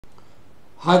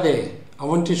Hi there, I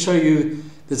want to show you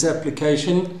this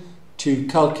application to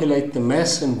calculate the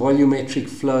mass and volumetric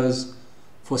flows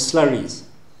for slurries.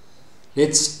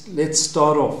 Let's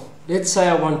start off. Let's say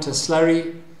I want a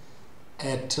slurry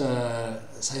at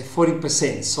say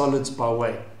 40% solids by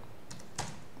weight,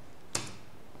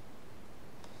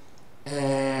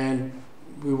 and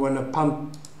we want to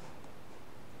pump,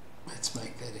 let's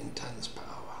make that in tons per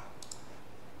hour,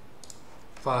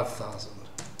 5,000.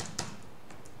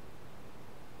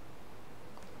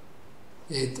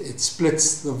 It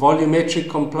splits the volumetric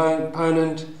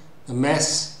component, the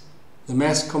mass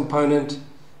component,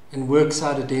 and works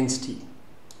out a density.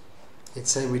 Let's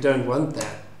say we don't want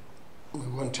that. We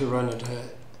want to run at a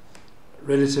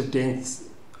relative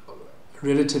density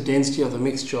of the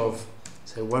mixture of,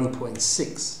 say,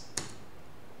 1.6.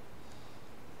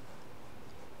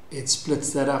 It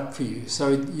splits that up for you.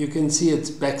 So you can see it's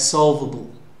back solvable.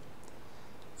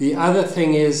 The other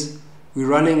thing is we're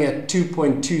running at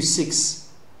 2.26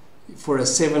 for a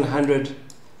 700.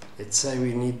 Let's say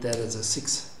we need that as a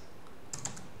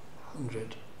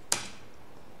 600.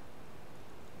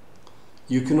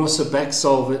 You can also back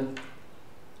solve it,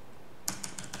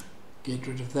 get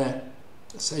rid of that.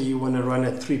 Say you want to run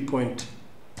at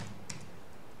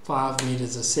 3.5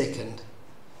 meters a second.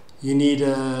 You need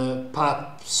a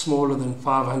pipe smaller than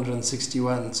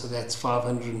 561, so that's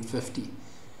 550.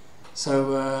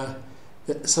 So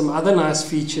some other nice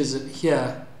features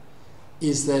here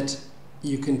is that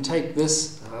you can take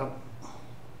this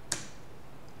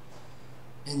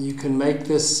and you can make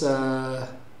this so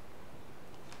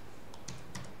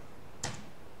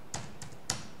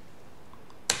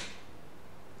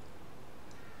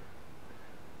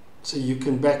you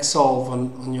can back solve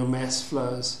on your mass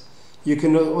flows. You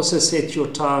can also set your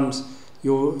times,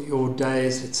 your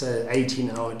days. It's an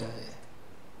 18-hour day,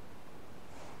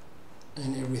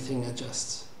 and everything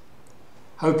adjusts.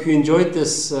 Hope you enjoyed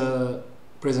this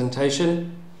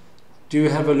presentation. Do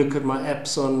have a look at my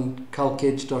apps on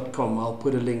calcedge.com. I'll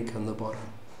put a link on the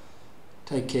bottom.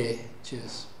 Take care.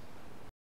 Cheers.